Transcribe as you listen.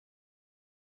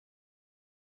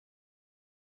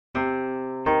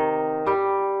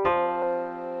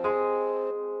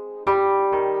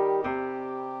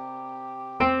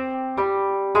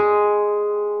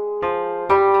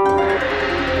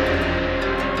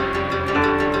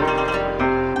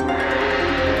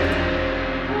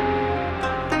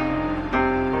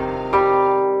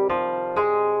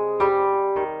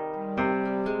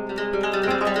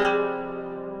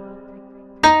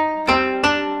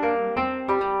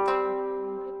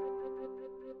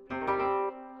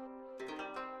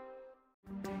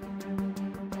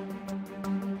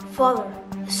Father,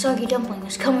 the Soggy Dumpling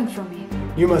is coming for me.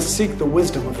 You must seek the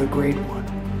wisdom of the Great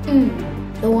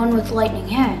One. The one with lightning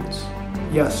hands.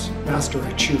 Yes, Master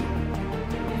Achu.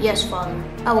 Yes, Father.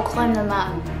 I will climb the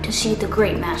mountain to see the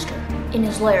Great Master in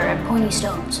his lair at Pointy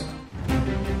Stones.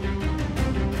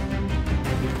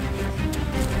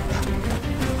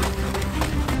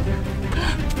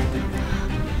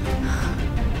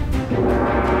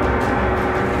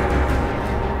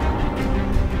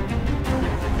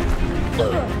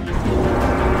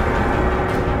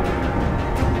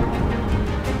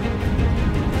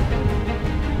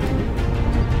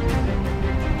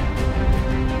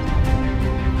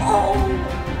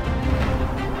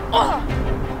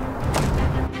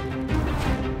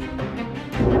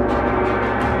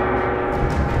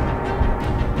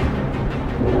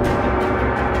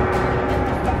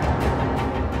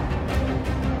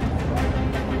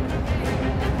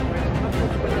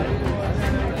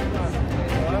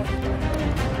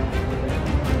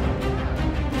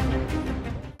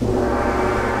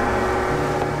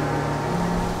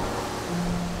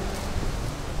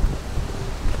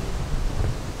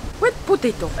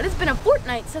 Potato, it has been a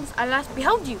fortnight since I last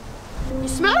beheld you. You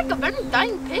smell like a very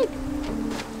dying pig.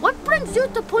 What brings you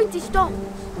to Pointy Stones?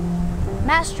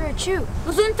 Master Achu.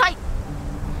 Gesundheit.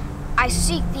 I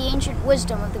seek the ancient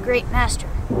wisdom of the Great Master.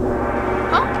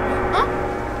 Huh?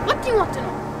 What do you want to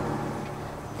know?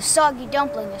 The Soggy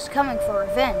Dumpling is coming for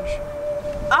revenge.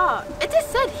 It is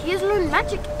said he has learned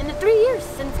magic in the 3 years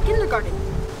since kindergarten.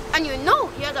 And you know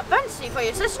he has a fancy for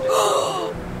your sister.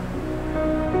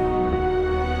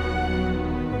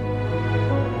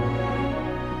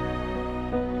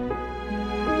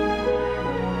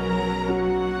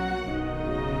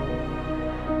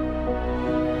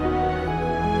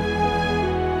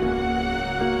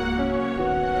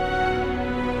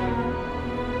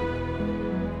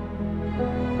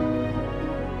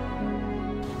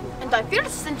 I fear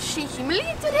since she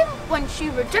humiliated him when she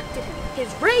rejected him. His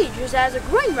rage is as a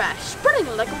groin rash spreading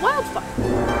like a wildfire.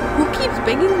 Who keeps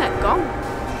banging that gong?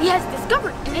 He has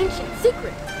discovered an ancient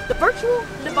secret, the virtual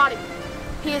lobotomy.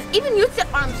 He has even used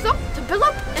it on himself to build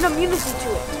up an immunity to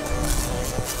it.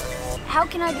 How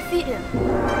can I defeat him?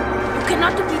 You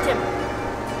cannot defeat him.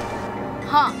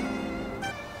 Huh?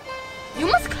 You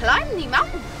must climb the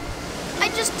mountain. I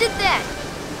just did that.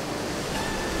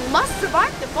 You must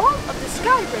survive the fall of the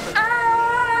Sky River.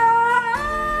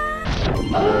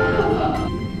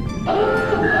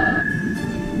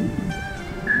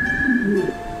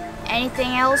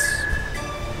 Anything else?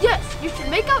 Yes, you should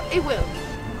make out a will.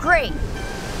 Great.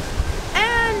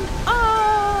 And,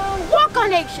 walk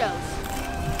on eggshells.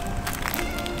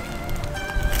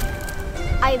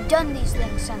 I have done these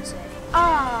things, Sensei.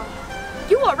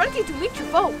 You are ready to meet your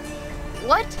foe.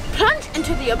 What? Plunge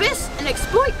into the abyss and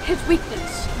exploit his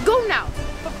weakness. Go now.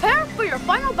 Prepare for your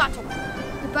final battle.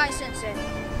 Goodbye, Sensei.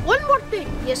 One more thing.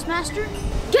 Yes, Master?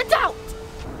 Get out!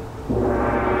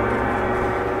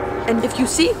 And if you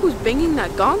see who's banging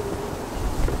that gong,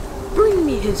 bring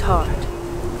me his heart.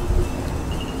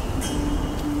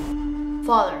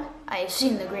 Father, I have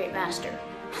seen the Great Master.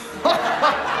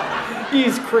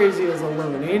 He's crazy as a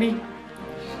loon, ain't he?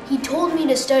 He told me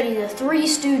to study the Three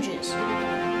Stooges.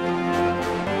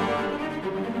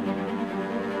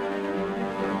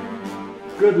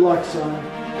 Good luck, son.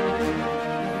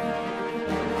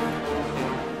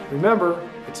 Remember,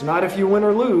 it's not if you win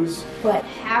or lose. But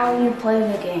how you play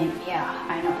the game, yeah,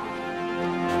 I know.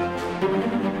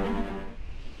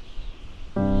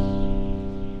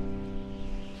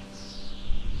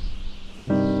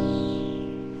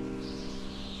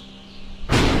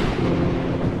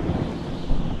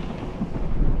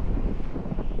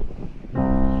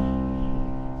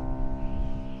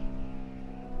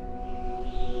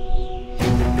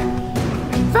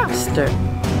 Faster!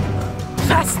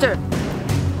 Faster!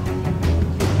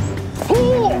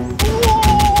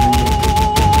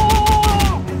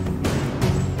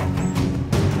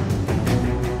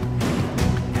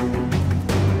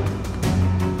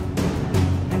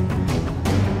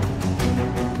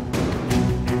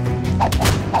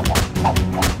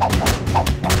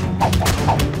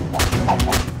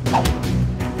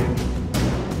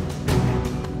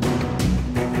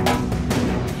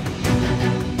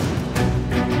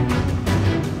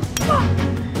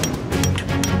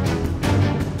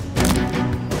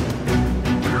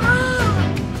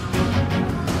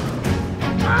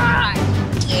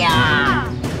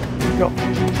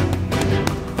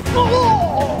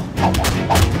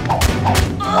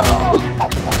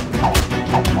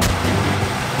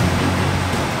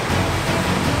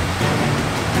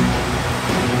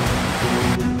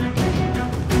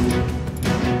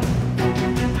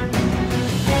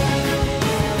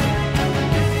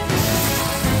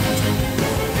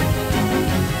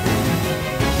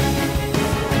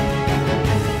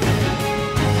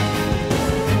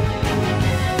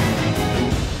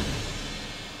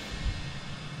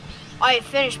 I have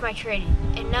finished my training,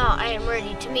 and now I am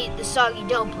ready to meet the Soggy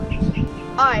Dumpling.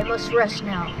 I must rest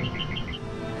now.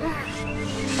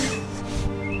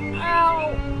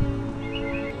 Ow!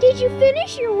 Did you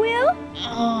finish your will?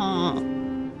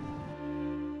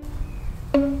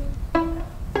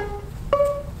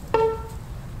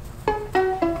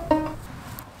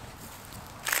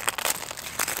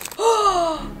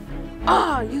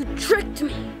 Ah, you tricked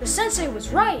me. The sensei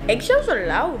was right. Eggshells are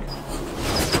loud.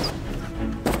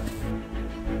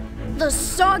 The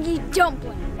Soggy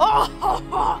Dumpling. Oh, ha,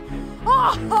 ha.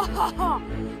 Oh, ha, ha, ha.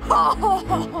 Oh, ha,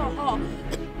 ha, ha.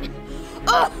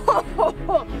 Oh, ha, ha,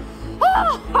 ha.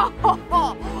 Oh, ha, ha, ha.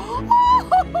 Oh,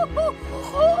 ha,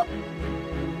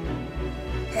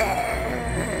 ha.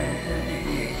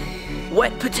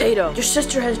 Wet potato. Your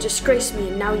sister has disgraced me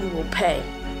and now you will pay.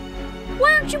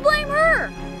 Why don't you blame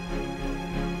her?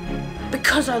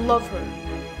 Because I love her.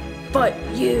 But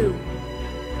you.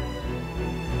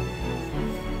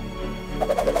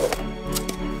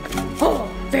 Oh,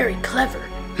 very clever.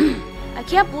 I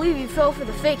can't believe you fell for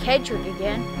the fake head trick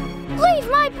again. Leave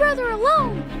my brother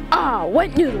alone. Ah,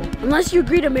 Wet Noodle. Unless you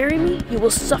agree to marry me, you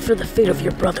will suffer the fate of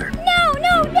your brother. No,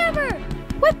 no, never.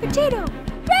 Wet Potato,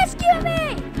 rescue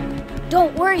me.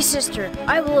 Don't worry, sister.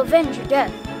 I will avenge your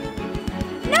death.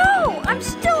 No, I'm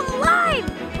still alive.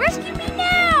 Rescue me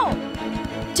now.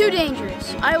 Too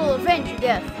dangerous. I will avenge your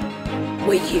death.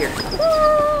 Wait here.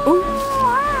 Oh,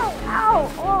 ow, ow,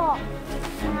 oh,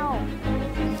 ow.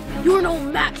 You're no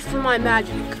match for my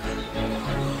magic.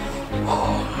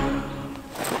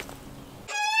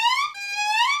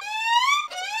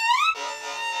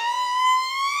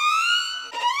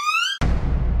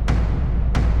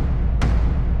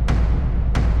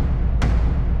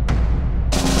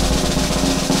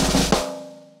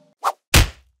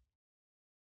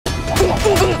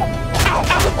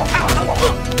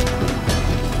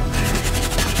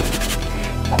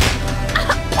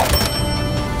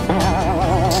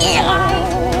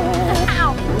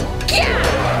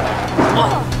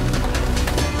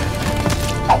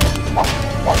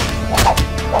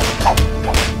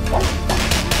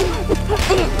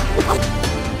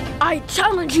 I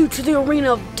challenge you to the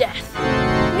arena of death.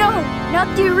 No,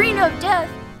 not the arena of death.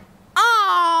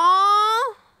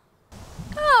 Aww.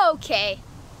 Okay.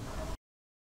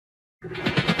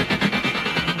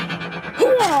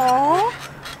 Aww.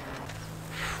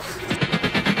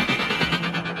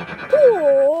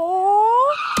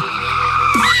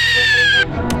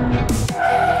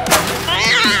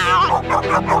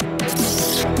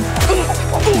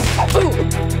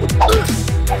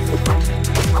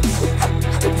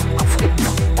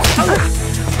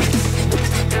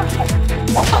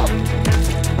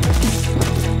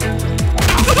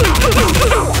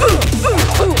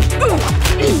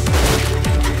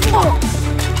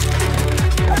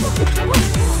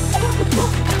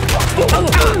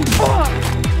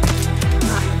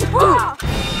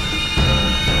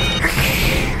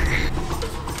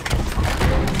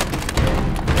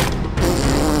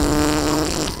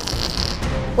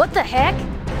 What the heck?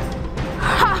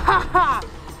 Ha ha ha!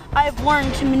 I've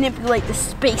learned to manipulate the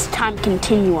space-time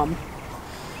continuum.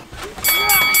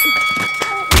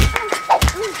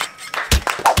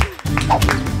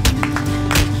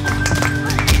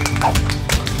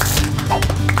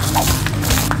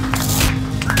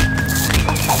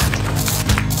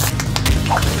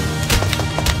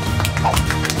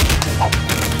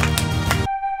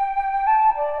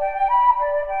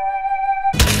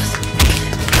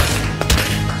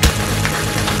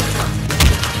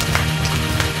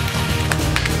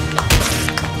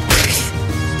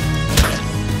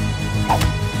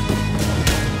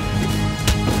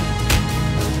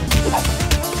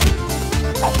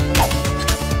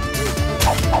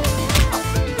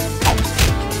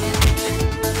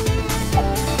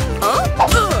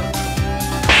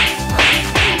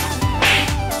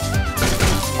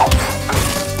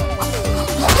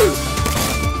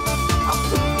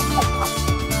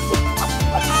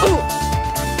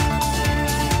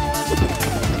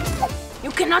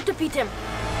 You cannot defeat him.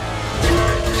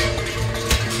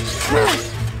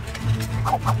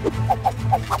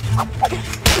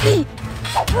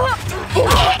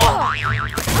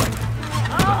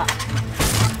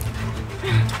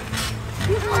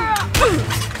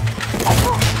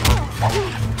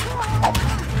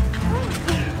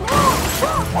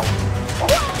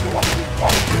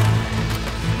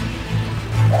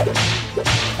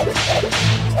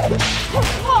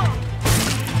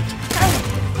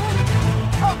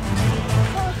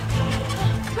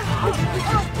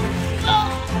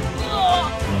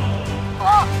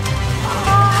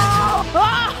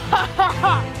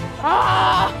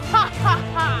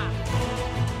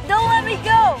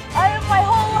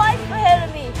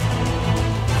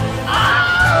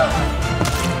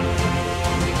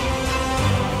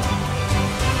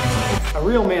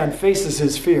 faces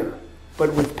his fear,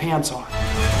 but with pants on.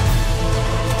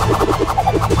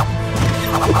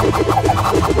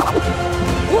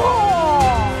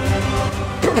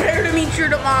 Whoa! Prepare to meet your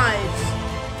demise.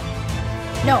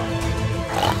 No.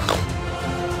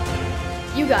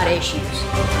 You got issues.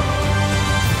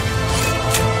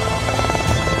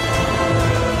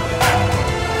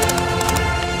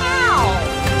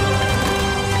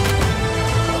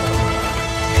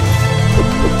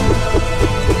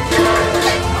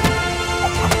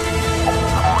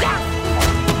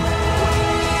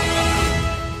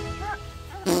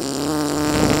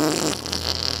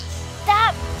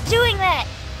 Stop doing that!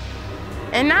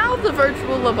 And now the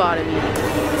virtual lobotomy.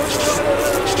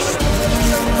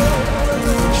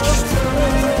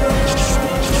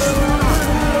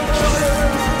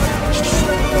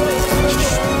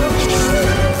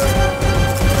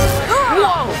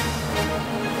 Whoa!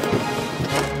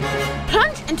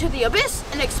 Plunge into the abyss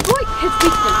and exploit his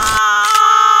weakness.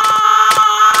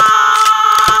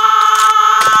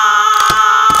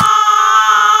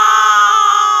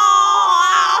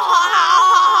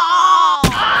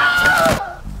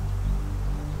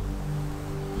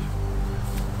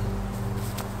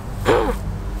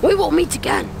 We will meet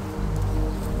again.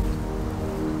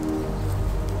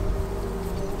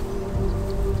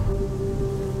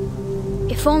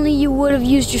 If only you would have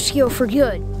used your skill for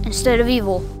good instead of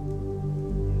evil.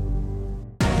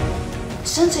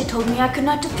 Sensei told me I could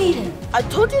not defeat him. I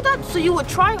told you that so you would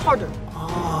try harder.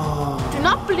 Do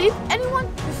not believe anyone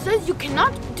who says you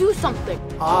cannot do something.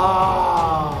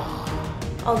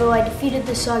 Although I defeated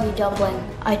the Soggy Dumpling,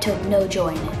 I took no joy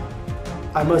in it.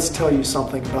 I must tell you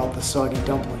something about the Soggy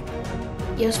Dumpling.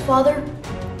 Yes, Father?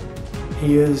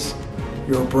 He is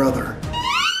your brother.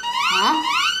 Huh?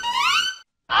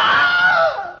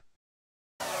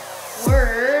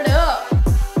 Word up!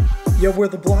 Yeah, we're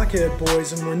the Blockhead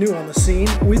Boys and we're new on the scene.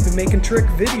 We've been making trick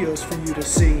videos for you to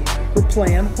see. We're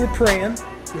playing, we're praying.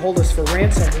 You hold us for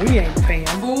ransom, we ain't paying.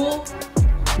 Fool.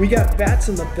 We got bats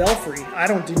in the belfry, I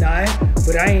don't deny,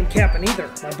 but I ain't capping either.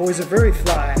 My boys are very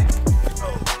fly.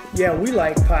 Yeah, we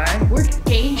like pie. We're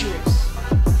dangerous.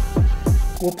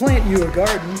 We'll plant you a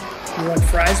garden. You want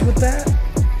fries with that?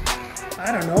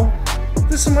 I don't know.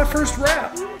 This is my first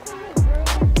rap.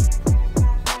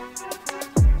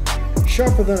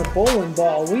 Sharper than a bowling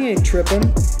ball, we ain't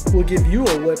tripping. We'll give you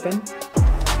a whipping.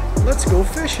 Let's go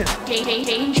fishing.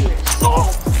 Dangerous. Oh!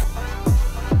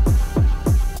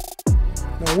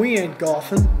 No, we ain't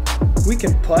golfing. We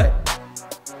can putt.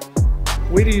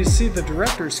 Wait till you see the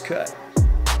director's cut.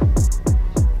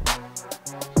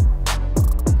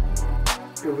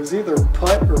 It was either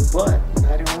putt or butt.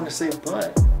 I didn't want to say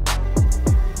butt.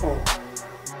 Oh.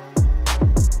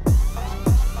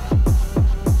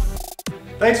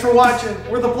 Thanks for watching.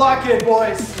 We're the Blockhead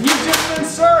Boys. You've just been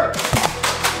served.